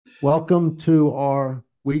Welcome to our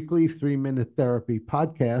weekly 3 Minute Therapy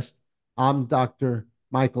podcast. I'm Dr.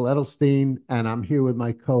 Michael Edelstein, and I'm here with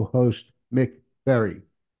my co host, Mick Berry.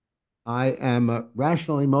 I am a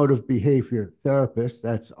rational emotive behavior therapist,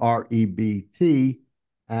 that's REBT,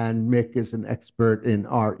 and Mick is an expert in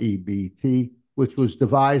REBT, which was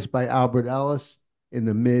devised by Albert Ellis in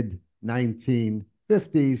the mid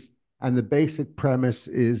 1950s. And the basic premise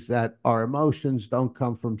is that our emotions don't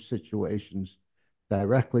come from situations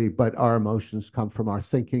directly, but our emotions come from our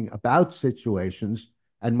thinking about situations.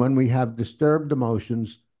 And when we have disturbed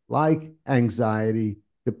emotions like anxiety,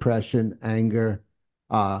 depression, anger,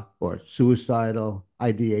 or suicidal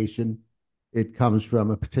ideation, it comes from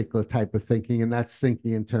a particular type of thinking, and that's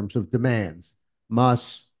thinking in terms of demands: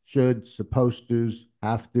 must, should, supposed to's,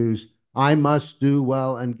 have to's. I must do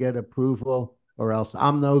well and get approval, or else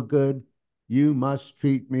I'm no good. You must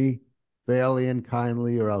treat me fairly and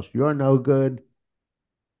kindly, or else you're no good.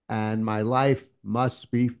 And my life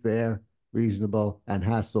must be fair, reasonable, and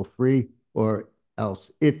hassle free, or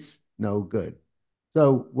else it's no good.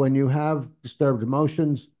 So when you have disturbed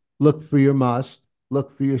emotions, look for your must,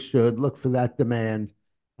 look for your should, look for that demand,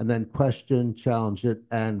 and then question, challenge it,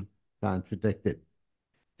 and contradict it.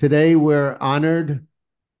 Today, we're honored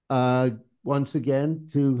uh, once again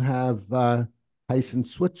to have Tyson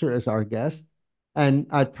Switzer as our guest. And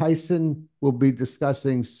Tyson will be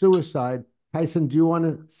discussing suicide. Tyson, do you want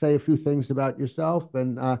to say a few things about yourself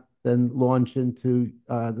and then launch into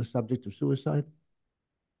the subject of suicide?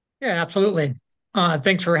 Yeah, absolutely.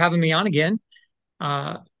 Thanks for having me on again.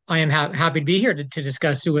 Uh, I am happy to be here to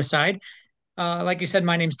discuss suicide. Like you said,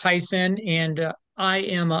 my name's Tyson, and I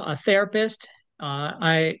am a therapist.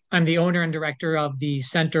 I'm the owner and director of the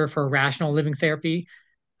Center for Rational Living Therapy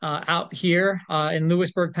out here in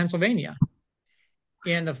Lewisburg, Pennsylvania.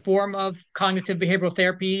 In the form of cognitive behavioral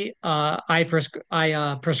therapy, I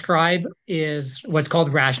prescribe is what's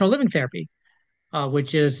called rational living therapy,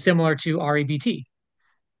 which is similar to REBT.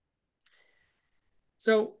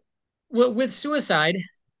 So, with suicide,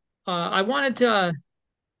 I wanted to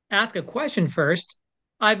ask a question first.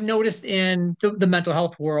 I've noticed in the mental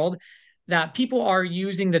health world that people are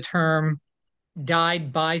using the term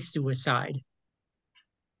died by suicide.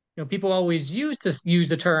 People always used to use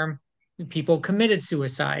the term people committed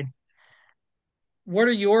suicide. What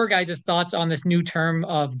are your guys' thoughts on this new term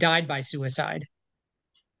of died by suicide?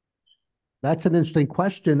 That's an interesting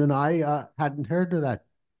question, and I hadn't heard of that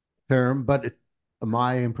term, but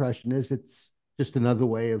my impression is it's just another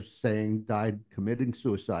way of saying died committing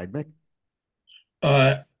suicide, Mick.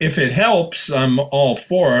 If it helps, I'm all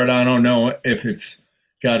for it. I don't know if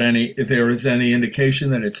there is any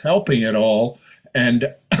indication that it's helping at all.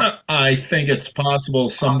 And I think it's possible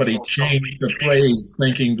somebody changed the phrase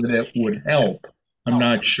thinking that it would help. I'm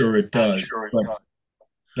not sure it does, but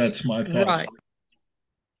that's my thoughts. Right.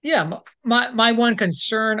 Yeah, my one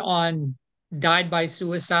concern on died by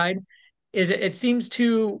suicide is it seems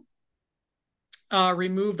to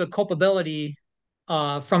remove the culpability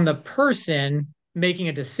from the person making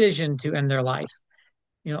a decision to end their life,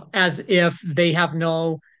 as if they have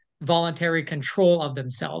no voluntary control of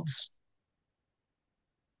themselves.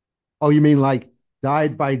 Oh, you mean like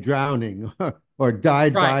died by drowning or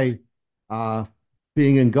died Right, by uh,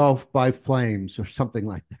 being engulfed by flames or something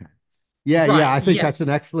like that? Yeah, right, I think that's yes. an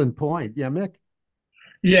excellent point. Yeah, Mick.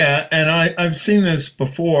 Yeah, and I've seen this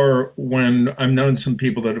before when I've known some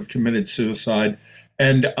people that have committed suicide,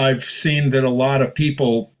 and I've seen that a lot of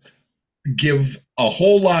people give a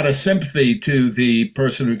whole lot of sympathy to the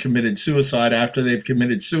person who committed suicide after they've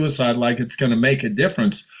committed suicide, like it's going to make a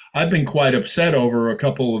difference. I've been quite upset over a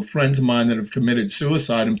couple of friends of mine that have committed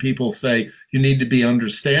suicide, and people say you need to be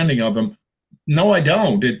understanding of them. No, I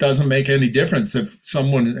don't. It doesn't make any difference if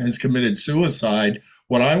someone has committed suicide.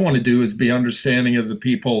 What I want to do is be understanding of the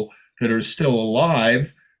people that are still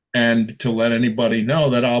alive and to let anybody know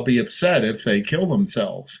that I'll be upset if they kill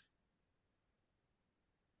themselves.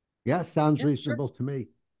 Yeah, sounds Yeah, sure. reasonable to me.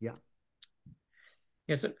 Yeah.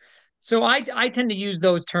 Yes. So I tend to use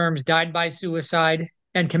those terms died by suicide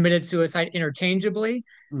and committed suicide interchangeably.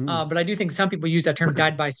 Mhm. But I do think some people use that term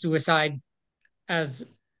died by suicide as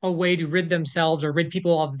a way to rid themselves or rid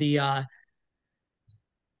people of the uh,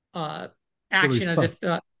 The, action as resp- if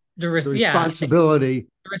the yeah, responsibility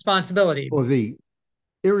the responsibility or the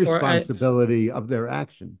or irresponsibility of their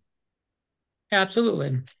action.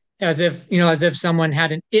 absolutely, as if someone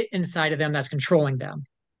had an it inside of them that's controlling them.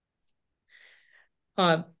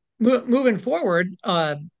 Uh, Moving forward,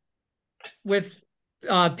 with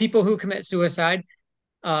people who commit suicide,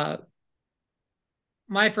 uh,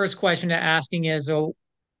 my first question to asking is,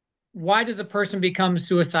 why does a person become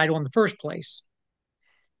suicidal in the first place?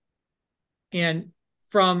 And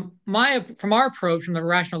from our approach, from the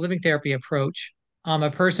rational living therapy approach,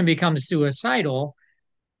 a person becomes suicidal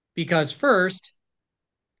because first,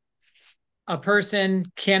 a person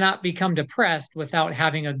cannot become depressed without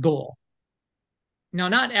having a goal. Now,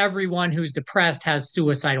 not everyone who's depressed has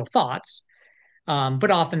suicidal thoughts,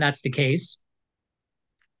 but often that's the case.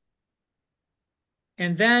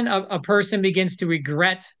 And then a person begins to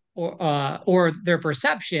regret or their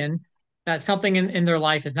perception that something in their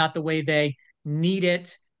life is not the way they need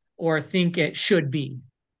it or think it should be.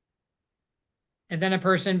 And then a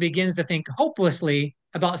person begins to think hopelessly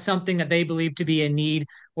about something that they believe to be a need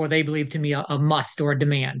or they believe to be a must or a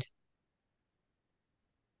demand.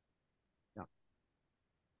 Yeah.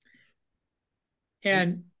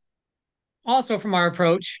 And also from our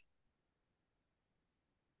approach,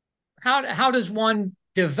 how does one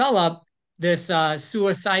develop this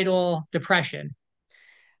suicidal depression?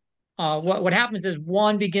 What happens is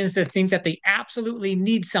one begins to think that they absolutely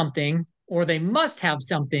need something or they must have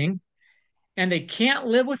something and they can't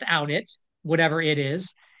live without it, whatever it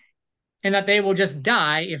is, and that they will just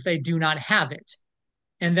die if they do not have it.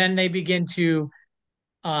 And then they begin to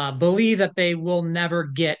believe that they will never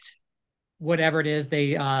get whatever it is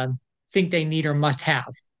they think they need or must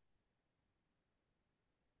have.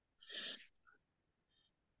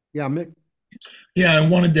 Yeah, Mick. Yeah, I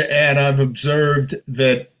wanted to add, I've observed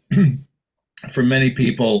that for many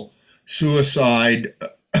people, suicide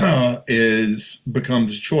is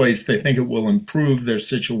becomes a choice. They think it will improve their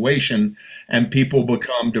situation, and people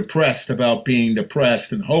become depressed about being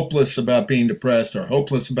depressed and hopeless about being depressed or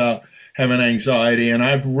hopeless about having anxiety. And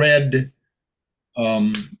I've read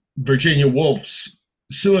um, Virginia Woolf's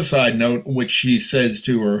suicide note, which she says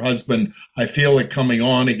to her husband, I feel it coming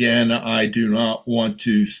on again. I do not want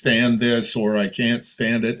to stand this, or I can't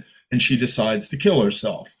stand it. And she decides to kill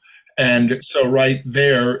herself. And so, right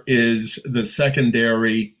there is the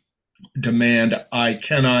secondary demand. I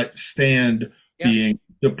cannot stand Yes. being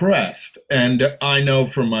depressed. And I know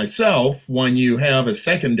for myself, when you have a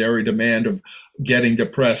secondary demand of getting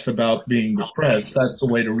depressed about being depressed, that's the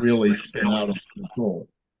way to really spin out of control.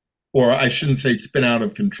 Or I shouldn't say spin out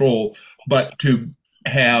of control, but to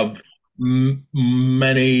have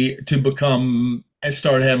many, to become,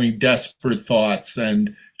 start having desperate thoughts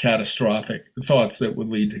and catastrophic thoughts that would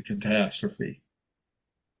lead to catastrophe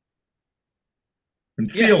and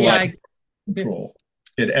Yeah, feel yeah, like control.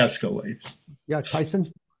 It escalates. Yeah,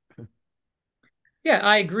 Tyson. yeah,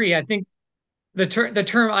 I agree. I think the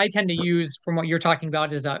term I tend to use from what you're talking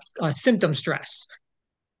about is a symptom stress,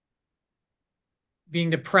 being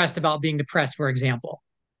depressed about being depressed, for example.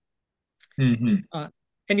 Mm-hmm.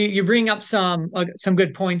 And you bring up some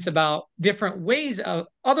good points about different ways of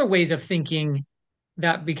other ways of thinking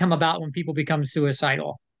that become about when people become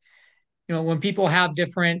suicidal. You know, when people have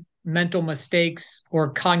different mental mistakes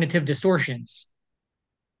or cognitive distortions,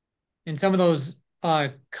 and some of those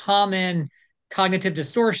common cognitive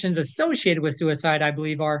distortions associated with suicide, I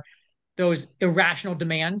believe, are those irrational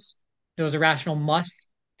demands, those irrational musts,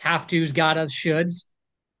 have tos, gottas, shoulds,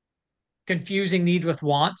 confusing needs with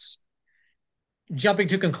wants, jumping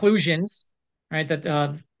to conclusions, right? That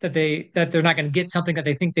they're not going to get something that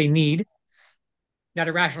they think they need. That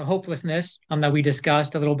irrational hopelessness that we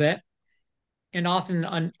discussed a little bit, and often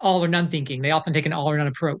an all or none thinking. They often take an all or none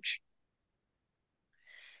approach.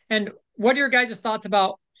 And what are your guys' thoughts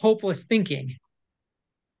about hopeless thinking?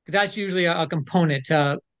 Because that's usually a component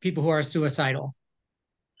to people who are suicidal.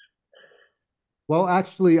 Well,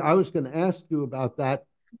 actually, I was going to ask you about that,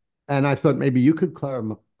 and I thought maybe you could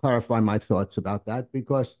clarify my thoughts about that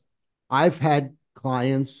because I've had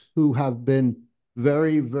clients who have been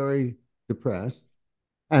very, very depressed,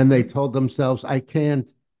 and they told themselves, I can't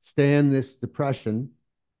stand this depression,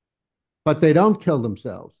 but they don't kill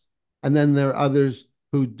themselves. And then there are others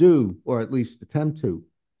who do, or at least attempt to.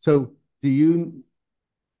 So,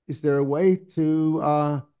 is there a way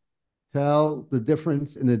to tell the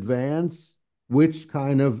difference in advance? Which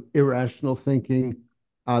kind of irrational thinking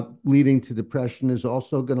leading to depression is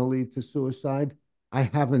also going to lead to suicide? I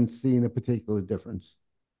haven't seen a particular difference.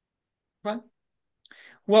 Right.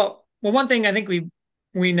 Well, one thing I think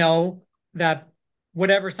we know that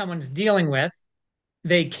whatever someone's dealing with,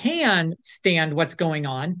 they can stand what's going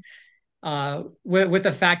on with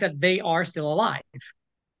the fact that they are still alive,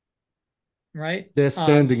 right? They're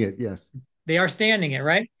standing it, yes. They are standing it,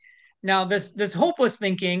 right? Now, this hopeless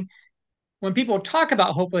thinking, when people talk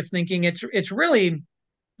about hopeless thinking, it's really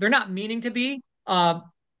they're not meaning to be.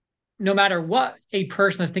 No matter what a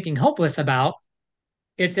person is thinking hopeless about,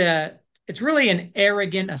 it's a it's really an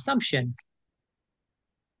arrogant assumption,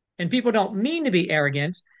 and people don't mean to be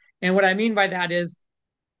arrogant. And what I mean by that is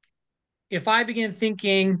if I begin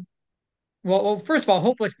thinking, first of all,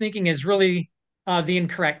 hopeless thinking is really the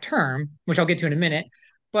incorrect term, which I'll get to in a minute.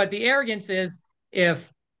 But the arrogance is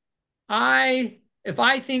if if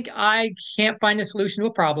I think I can't find a solution to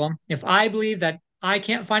a problem, if I believe that I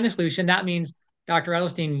can't find a solution, that means Dr.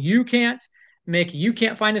 Edelstein, you can't. Mick, you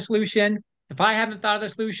can't find a solution. If I haven't thought of the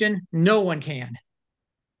solution, no one can.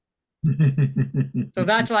 So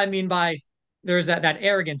that's what I mean by there's that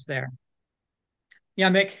arrogance there. Yeah,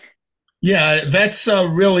 Mick. Yeah, that's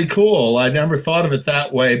really cool. I never thought of it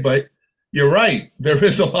that way, but you're right. There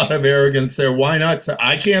is a lot of arrogance there. Why not say,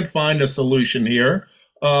 I can't find a solution here.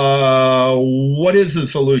 What is the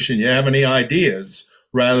solution? You have any ideas?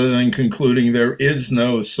 Rather than concluding there is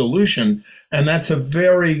no solution. And that's a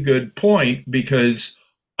very good point because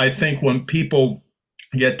I think when people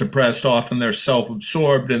get depressed, often they're self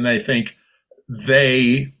absorbed and they think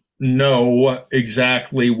they know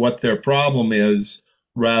exactly what their problem is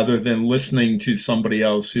rather than listening to somebody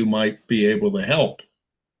else who might be able to help.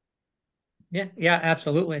 Yeah, yeah,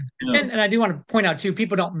 absolutely. Yeah. And I do want to point out too,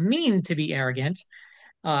 people don't mean to be arrogant,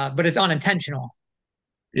 but it's unintentional.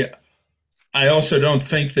 Yeah. I also don't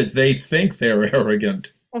think that they think they're arrogant.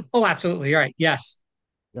 Oh, absolutely. You're right. Yes.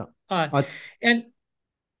 Yeah. Uh, I, and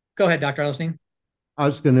go ahead, Dr. Edelstein. I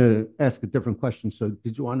was going to ask a different question. So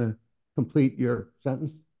did you want to complete your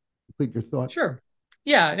sentence? Complete your thought? Sure.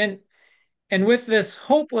 Yeah, and with this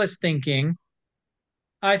hopeless thinking,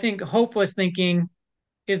 I think hopeless thinking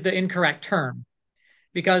is the incorrect term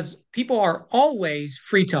because people are always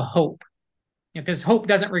free to hope, because hope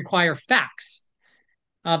doesn't require facts.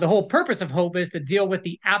 The whole purpose of hope is to deal with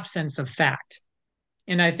the absence of fact.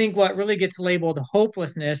 And I think what really gets labeled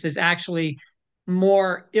hopelessness is actually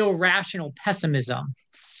more irrational pessimism.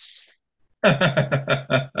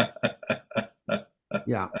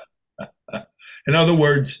 Yeah. In other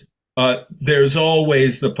words, there's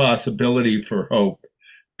always the possibility for hope.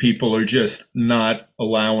 People are just not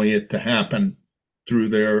allowing it to happen through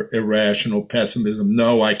their irrational pessimism.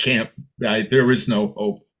 No, I can't. There is no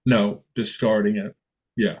hope. No, discarding it.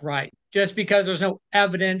 Yeah. Right. Just because there's no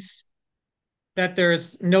evidence that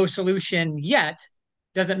there's no solution yet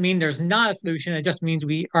doesn't mean there's not a solution. It just means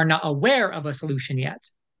we are not aware of a solution yet.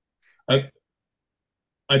 I,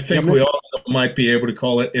 I Yeah, think we Mick? also might be able to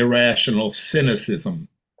call it irrational cynicism,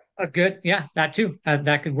 A good, yeah, that too.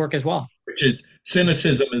 That could work as well. which is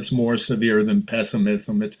cynicism is more severe than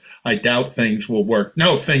pessimism. It's I doubt things will work.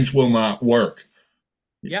 No, things will not work.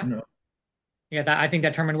 Yeah. No. Yeah, I think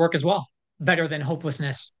that term would work as well. Better than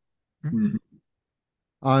hopelessness. Mhm.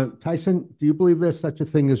 Tyson, do you believe there's such a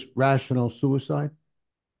thing as rational suicide?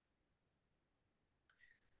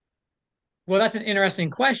 Well, that's an interesting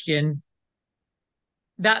question.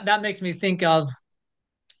 That makes me think of,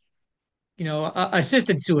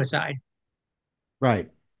 assisted suicide. Right.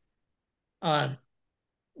 Uh,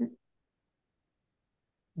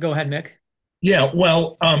 Go ahead, Mick. Yeah,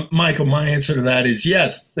 well, Michael, my answer to that is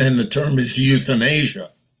yes, and the term is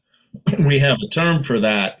euthanasia. We have a term for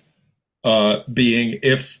that, being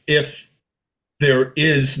if there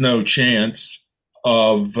is no chance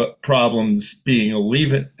of problems being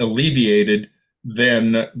alleviated,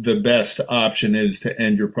 then the best option is to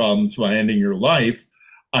end your problems by ending your life.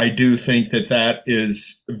 I do think that that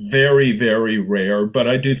is very, very rare, but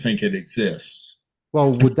I do think it exists.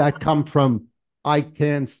 Well, would that come from I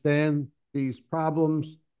can't stand these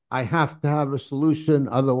problems? I have to have a solution.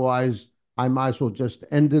 Otherwise, I might as well just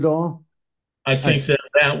end it all. I think That's that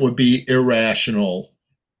that would be irrational.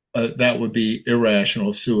 That would be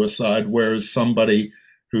irrational suicide. Whereas somebody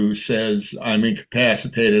who says, I'm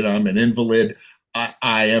incapacitated, I'm an invalid,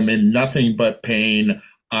 I am in nothing but pain,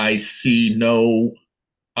 I see no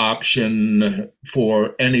option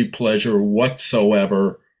for any pleasure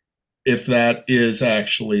whatsoever. If that is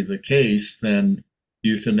actually the case, then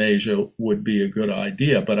euthanasia would be a good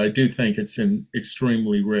idea. But I do think it's in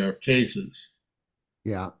extremely rare cases.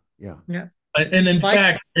 yeah, yeah. Yeah. And in Mike?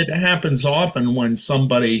 fact, it happens often when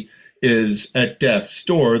somebody is at death's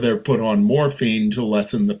door, they're put on morphine to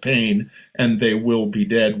lessen the pain, and they will be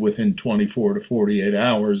dead within 24 to 48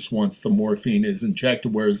 hours once the morphine is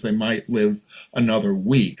injected, whereas they might live another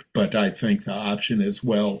week. But I think the option is,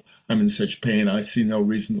 well, I'm in such pain, I see no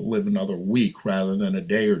reason to live another week rather than a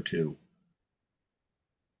day or two.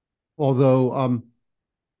 Although,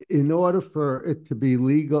 in order for it to be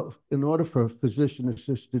legal, in order for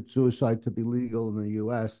physician-assisted suicide to be legal in the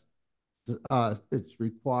U.S., it's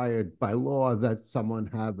required by law that someone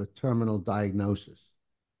have a terminal diagnosis,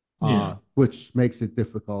 Yeah. which makes it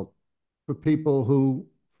difficult for people who,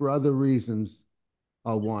 for other reasons,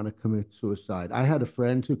 want to commit suicide. I had a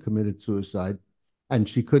friend who committed suicide, and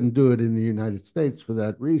she couldn't do it in the United States for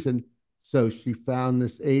that reason. So she found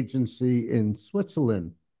this agency in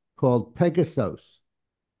Switzerland called Pegasus,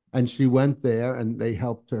 and she went there, and they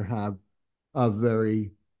helped her have a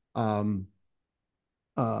very um,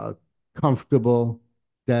 uh, comfortable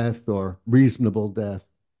death or reasonable death,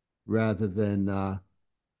 rather than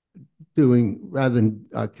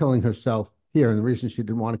killing herself here. And the reason she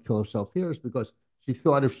didn't want to kill herself here is because she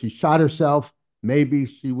thought if she shot herself, maybe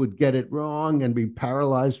she would get it wrong and be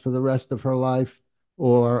paralyzed for the rest of her life.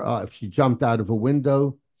 Or if she jumped out of a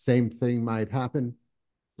window, same thing might happen.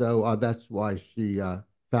 So that's why she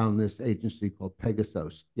found this agency called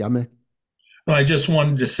Pegasus. Yeah, Mick? Well, I just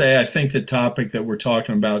wanted to say, I think the topic that we're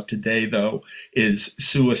talking about today, though, is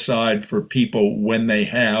suicide for people when they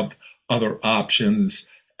have other options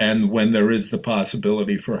and when there is the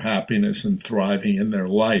possibility for happiness and thriving in their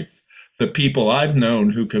life. The people I've known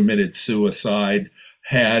who committed suicide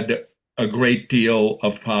had a great deal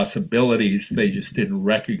of possibilities. They just didn't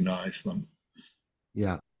recognize them.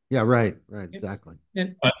 Yeah. Yeah, right, exactly.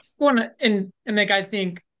 And Uh, Mick, I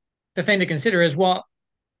think the thing to consider is, well,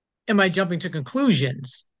 am I jumping to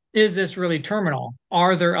conclusions? Is this really terminal?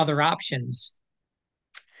 Are there other options?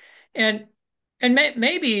 And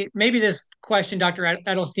maybe this question, Dr.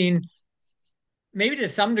 Edelstein, maybe to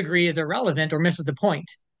some degree is irrelevant or misses the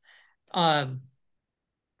point. So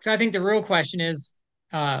I think the real question is,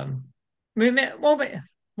 well,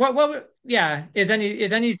 yeah, is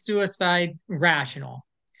any suicide rational?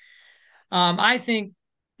 I think,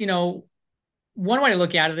 you know, one way to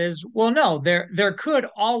look at it is, well, no, there could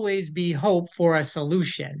always be hope for a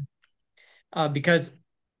solution. Because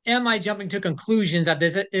am I jumping to conclusions that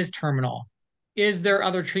this is terminal? Is there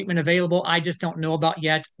other treatment available I just don't know about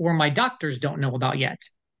yet, or my doctors don't know about yet?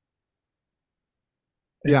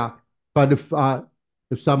 Yeah, but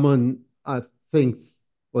if someone thinks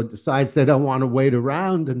or decides they don't want to wait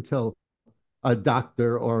around until a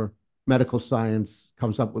doctor or medical science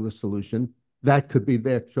comes up with a solution, that could be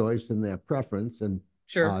their choice and their preference, and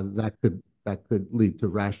Sure. that could lead to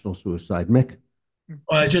rational suicide. Mick?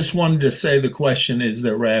 I just wanted to say the question is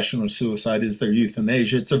there rational suicide? Is there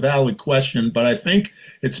euthanasia? It's a valid question, but I think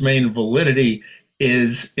its main validity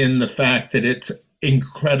is in the fact that it's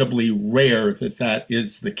incredibly rare that that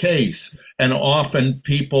is the case. And often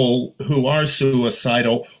people who are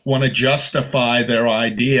suicidal want to justify their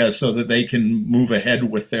idea so that they can move ahead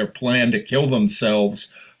with their plan to kill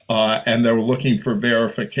themselves, and they're looking for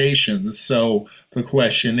verifications. So the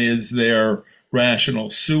question is there rational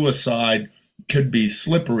suicide? Could be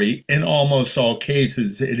slippery. In almost all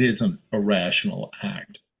cases, it isn't a rational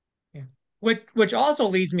act. Yeah. Which also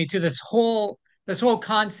leads me to this whole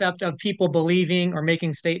concept of people believing or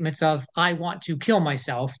making statements of I want to kill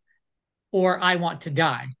myself or I want to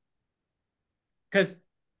die. Because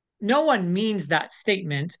no one means that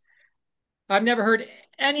statement. I've never heard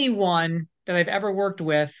anyone that I've ever worked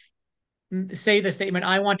with say the statement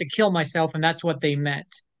I want to kill myself and that's what they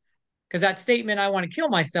meant. Because that statement, I want to kill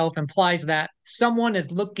myself, implies that someone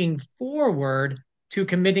is looking forward to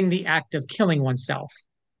committing the act of killing oneself.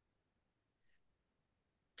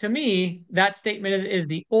 To me, that statement is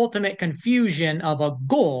the ultimate confusion of a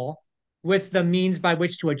goal with the means by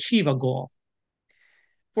which to achieve a goal.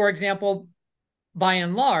 For example, by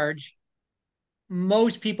and large,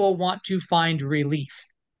 most people want to find relief.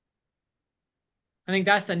 I think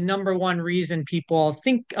that's the number one reason people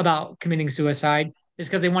think about committing suicide is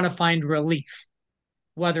because they want to find relief,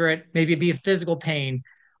 whether it maybe be physical pain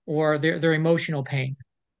or their emotional pain.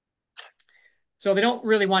 So they don't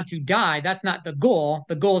really want to die. That's not the goal.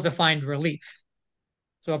 The goal is to find relief.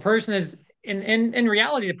 So a person is in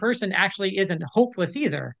reality, the person actually isn't hopeless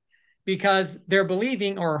either because they're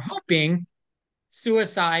believing or hoping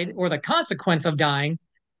suicide or the consequence of dying,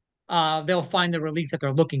 they'll find the relief that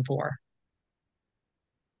they're looking for.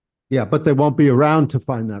 Yeah, but they won't be around to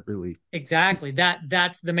find that relief. Exactly.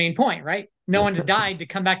 That's the main point, right? No one's died to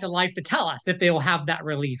come back to life to tell us if they will have that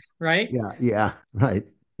relief, right? Yeah, right.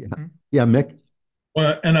 Yeah, Mm-hmm. yeah, Mick.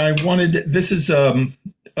 And I wanted, this is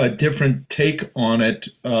a different take on it.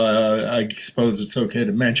 I suppose it's okay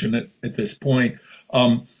to mention it at this point.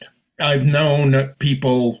 I've known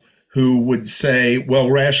people who would say, well,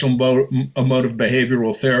 rational emotive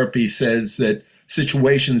behavioral therapy says that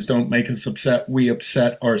situations don't make us upset, we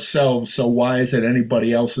upset ourselves. So why is it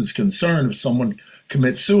anybody else's concern if someone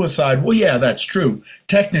commits suicide? Well, yeah, that's true,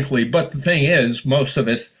 technically. But the thing is, most of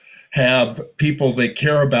us have people that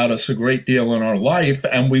care about us a great deal in our life,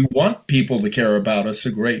 and we want people to care about us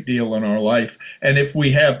a great deal in our life. And if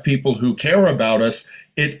we have people who care about us,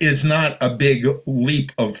 it is not a big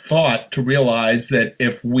leap of thought to realize that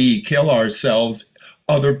if we kill ourselves,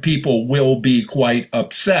 other people will be quite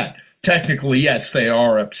upset. technically, yes, they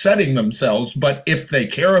are upsetting themselves, but if they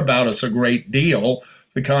care about us a great deal,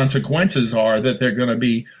 the consequences are that they're going to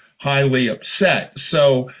be highly upset.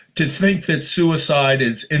 So to think that suicide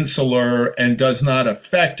is insular and does not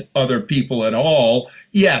affect other people at all,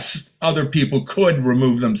 yes, other people could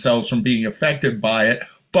remove themselves from being affected by it,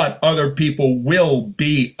 but other people will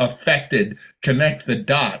be affected. Connect the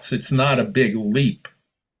dots. It's not a big leap.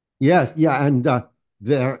 Yes, yeah, and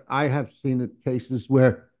there I have seen cases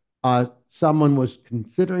where someone was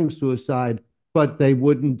considering suicide, but they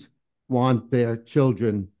wouldn't want their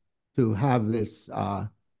children to have this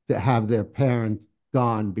to have their parent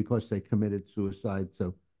gone because they committed suicide.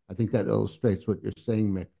 So I think that illustrates what you're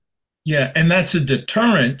saying, Mick. Yeah, and that's a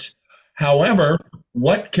deterrent. However,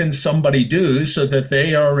 what can somebody do so that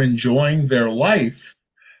they are enjoying their life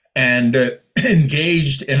and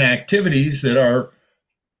engaged in activities that are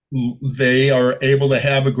they are able to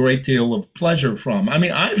have a great deal of pleasure from? I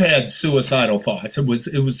mean, I've had suicidal thoughts. It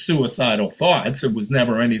was suicidal thoughts. It was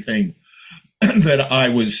never anything that I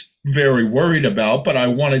was very worried about, but I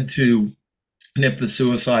wanted to nip the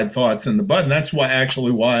suicide thoughts in the bud. And that's why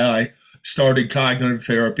I started cognitive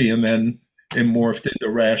therapy, and then it morphed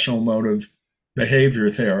into rational motive behavior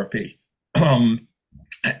therapy.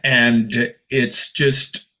 And it's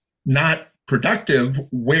just not productive.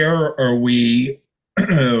 Where are we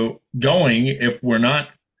going if we're not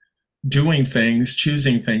doing things,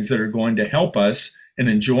 choosing things that are going to help us and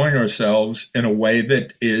enjoying ourselves in a way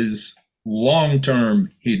that is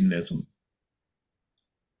long-term hedonism?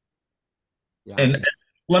 Yeah. And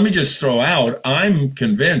let me just throw out, I'm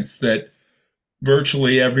convinced that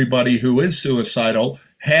virtually everybody who is suicidal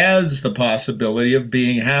has the possibility of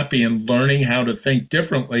being happy and learning how to think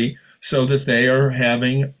differently so that they are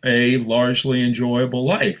having a largely enjoyable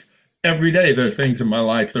life. Every day there are things in my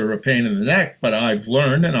life that are a pain in the neck, but I've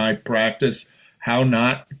learned and I practice how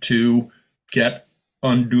not to get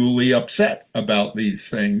unduly upset about these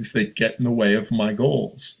things that get in the way of my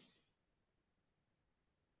goals.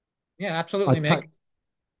 Yeah, absolutely, Ty Mick.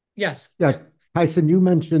 Yes, Yeah, Tyson, you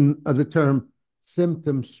mentioned the term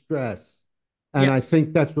symptom stress, and I yes,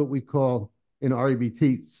 think that's what we call in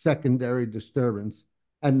REBT secondary disturbance.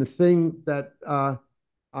 And the thing that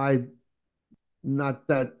I'm not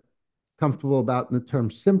that comfortable about in the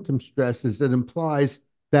term symptom stress is it implies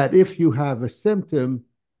that if you have a symptom,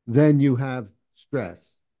 then you have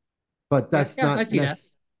stress. But yeah, yeah. I see that.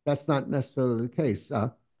 that's not necessarily the case.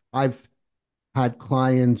 I've had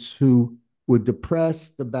clients who were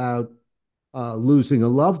depressed about losing a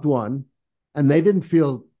loved one, and they didn't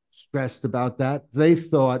feel stressed about that. They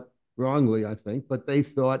thought, wrongly, I think, but they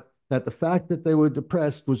thought that the fact that they were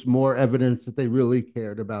depressed was more evidence that they really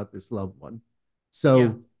cared about this loved one.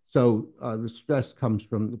 Yeah, So the stress comes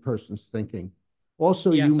from the person's thinking.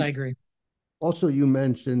 Also, yes, I you agree. also you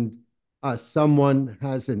mentioned someone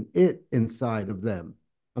has an it inside of them.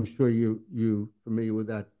 I'm sure you familiar with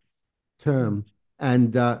that term.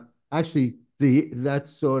 And actually, the that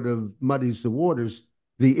sort of muddies the waters.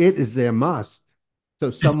 The it is their must.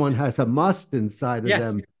 So someone has a must inside of Yes,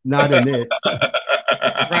 them, not an it.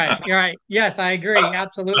 right. You're right. Yes, I agree.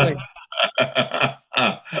 Absolutely.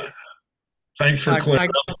 Thanks for Uh, clearing I,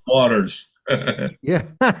 up the waters. Yeah.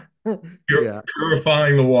 You're Yeah.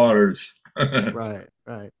 purifying the waters. Right.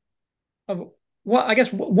 Right. uh, well, I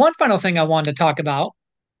guess one final thing I wanted to talk about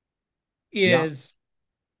Yeah. is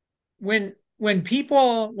when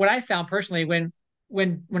people, what I found personally, when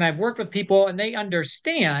I've worked with people and they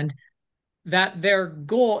understand that their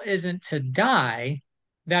goal isn't to die,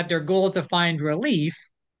 that their goal is to find relief,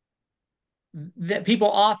 that people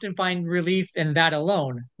often find relief in that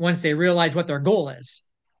alone once they realize what their goal is.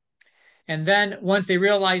 And then once they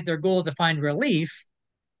realize their goal is to find relief,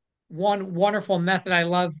 one wonderful method I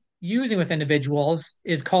love using with individuals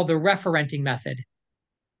is called the referenting method.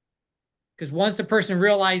 Because once the person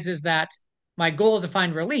realizes that my goal is to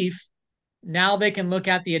find relief, now they can look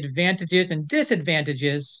at the advantages and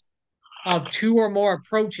disadvantages of two or more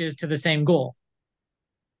approaches to the same goal.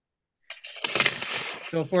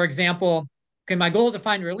 So, for example, okay, my goal is to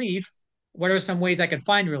find relief. What are some ways I could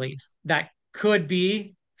find relief? That could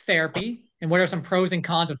be therapy. And what are some pros and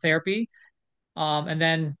cons of therapy? And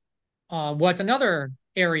then what's another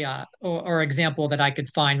area or example that I could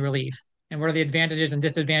find relief? And what are the advantages and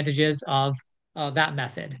disadvantages of that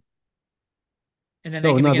method? And then they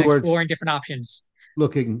So can in begin other words, exploring different options.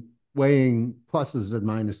 weighing pluses and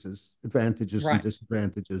minuses, advantages and Right.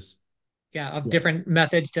 disadvantages. Yeah, of Yeah. different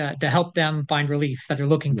methods to help them find relief that they're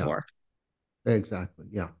looking Yeah. for. Exactly.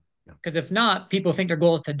 Yeah. Yeah. Because if not, people think their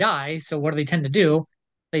goal is to die. So what do they tend to do?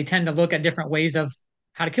 They tend to look at different ways of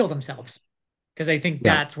how to kill themselves because they think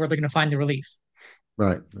Yeah. that's where they're going to find the relief.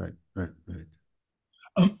 Right. Right. right.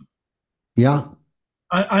 Um, Yeah,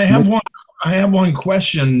 I have Nick, one. I have one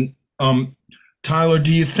question, Tyler.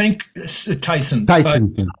 Do you think Tyson?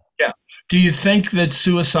 Tyson. Yeah. Yeah. Do you think that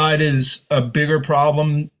suicide is a bigger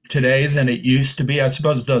problem today than it used to be? I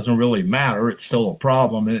suppose it doesn't really matter. It's still a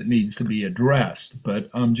problem and it needs to be addressed. But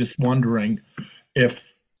I'm just wondering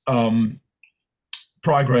if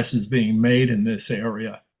progress is being made in this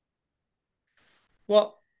area.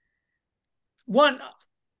 Well, one,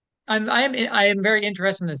 I am very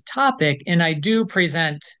interested in this topic, and I do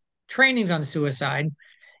present trainings on suicide.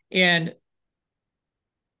 And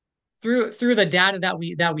through the data that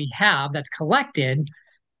we have that's collected,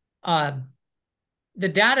 uh, the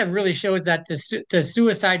data really shows that the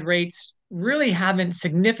suicide rates really haven't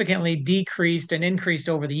significantly decreased and increased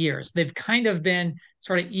over the years. They've kind of been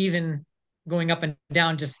sort of even going up and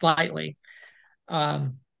down just slightly.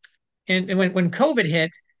 Um, and when COVID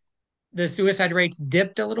hit, the suicide rates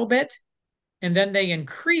dipped a little bit, and then they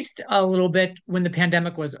increased a little bit when the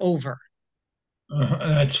pandemic was over.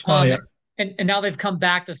 That's Um, funny. and now they've come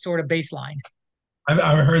back to sort of baseline.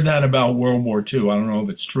 I've heard that about World War II. I don't know if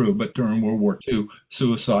it's true, but during World War II,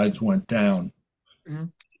 suicides went down.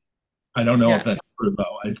 Mhm. I don't know if Yeah, that's true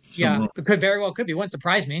though. It's some yeah, rumor. it could very well could be. Wouldn't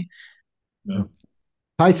surprise me. Yeah.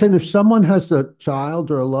 Tyson, if someone has a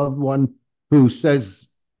child or a loved one who says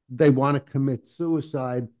they want to commit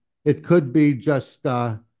suicide, it could be just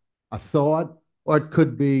a thought, or it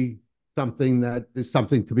could be something that is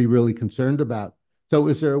something to be really concerned about. So,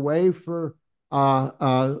 is there a way for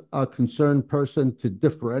a concerned person to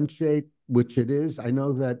differentiate which it is? I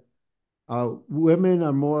know that women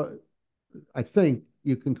are more, I think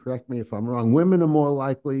you can correct me if I'm wrong, women are more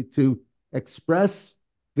likely to express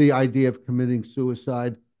the idea of committing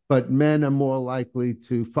suicide, but men are more likely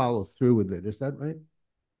to follow through with it. Is that right?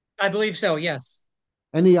 I believe so. Yes.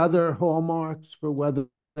 Any other hallmarks for whether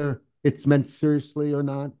it's meant seriously or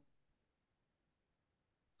not?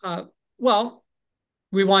 Uh, well,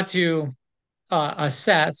 we want to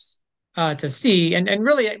assess to see, and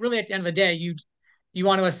really at the end of the day, you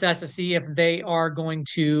want to assess to see if they are going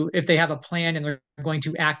to if they have a plan and they're going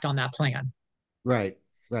to act on that plan. Right,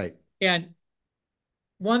 right. And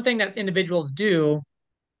one thing that individuals do,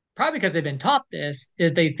 probably because they've been taught this,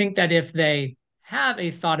 is they think that if they have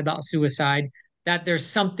a thought about suicide, that there's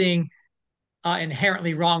something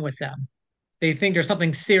inherently wrong with them. They think there's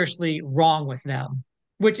something seriously wrong with them,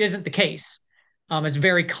 which isn't the case. It's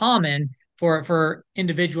very common for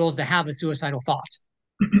individuals to have a suicidal thought.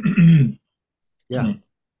 Yeah.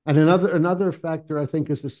 And another factor I think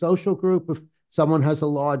is the social group. If someone has a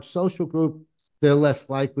large social group, they're less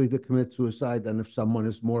likely to commit suicide than if someone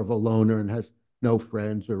is more of a loner and has no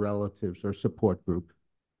friends or relatives or support group.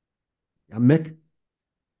 Mick?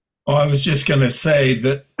 Oh, I was just going to say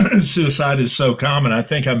that suicide is so common. I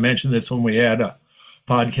think I mentioned this when we had a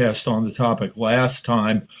podcast on the topic last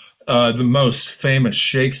time. The most famous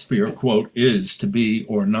Shakespeare quote is "to be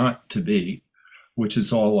or not to be," which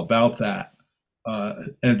is all about that.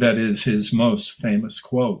 And that is his most famous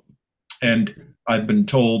quote. And I've been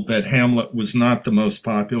told that Hamlet was not the most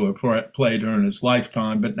popular play during his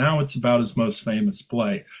lifetime, but now it's about his most famous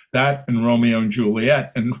play. That and Romeo and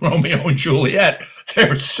Juliet. And Romeo and Juliet,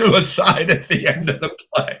 there's suicide at the end of the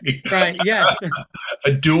play. Right. Yes.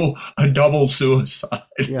 A double suicide.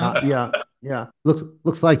 Yeah, yeah, yeah.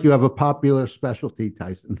 Looks like you have a popular specialty,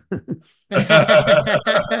 Tyson.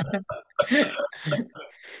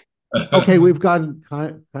 Okay, we've gone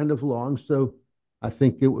kind of long, so I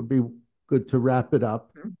think it would be good to wrap it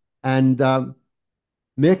up. And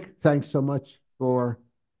Mick, thanks so much for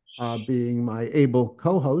being my able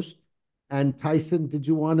co-host. And Tyson, did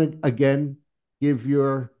you want to again give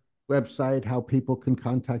your website, how people can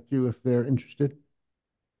contact you if they're interested?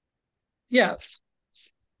 Yeah.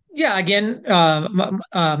 Yeah. Again,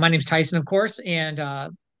 my name's Tyson, of course, and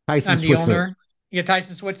Tyson I'm the Switzer. owner. Yeah,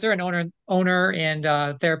 Tyson Switzer, an owner and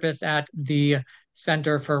therapist at the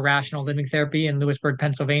Center for Rational Living Therapy in Lewisburg,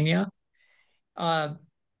 Pennsylvania. Uh,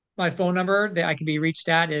 my phone number that I can be reached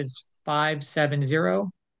at is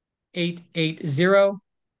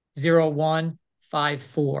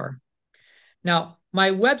 570-880-0154. Now, my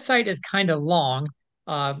website is kind of long.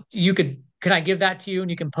 Could I give that to you and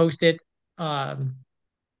you can post it in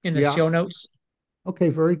the Yeah. show notes? Okay,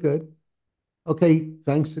 very good. Okay,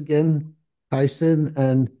 thanks again, Tyson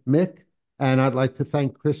and Mick. And I'd like to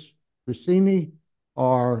thank Chris Rossini,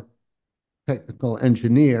 our technical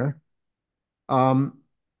engineer. Um,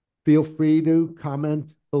 Feel free to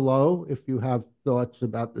comment below if you have thoughts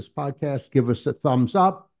about this podcast. Give us a thumbs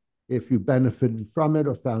up if you benefited from it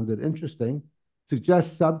or found it interesting.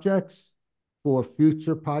 Suggest subjects for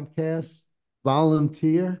future podcasts.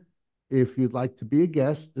 Volunteer if you'd like to be a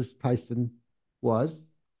guest, as Tyson was,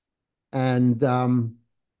 and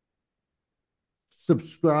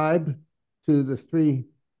subscribe to the 3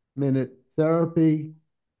 Minute Therapy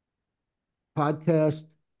podcast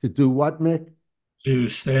to do what, Mick? To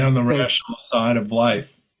stay on the Stay rational side of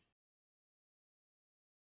life.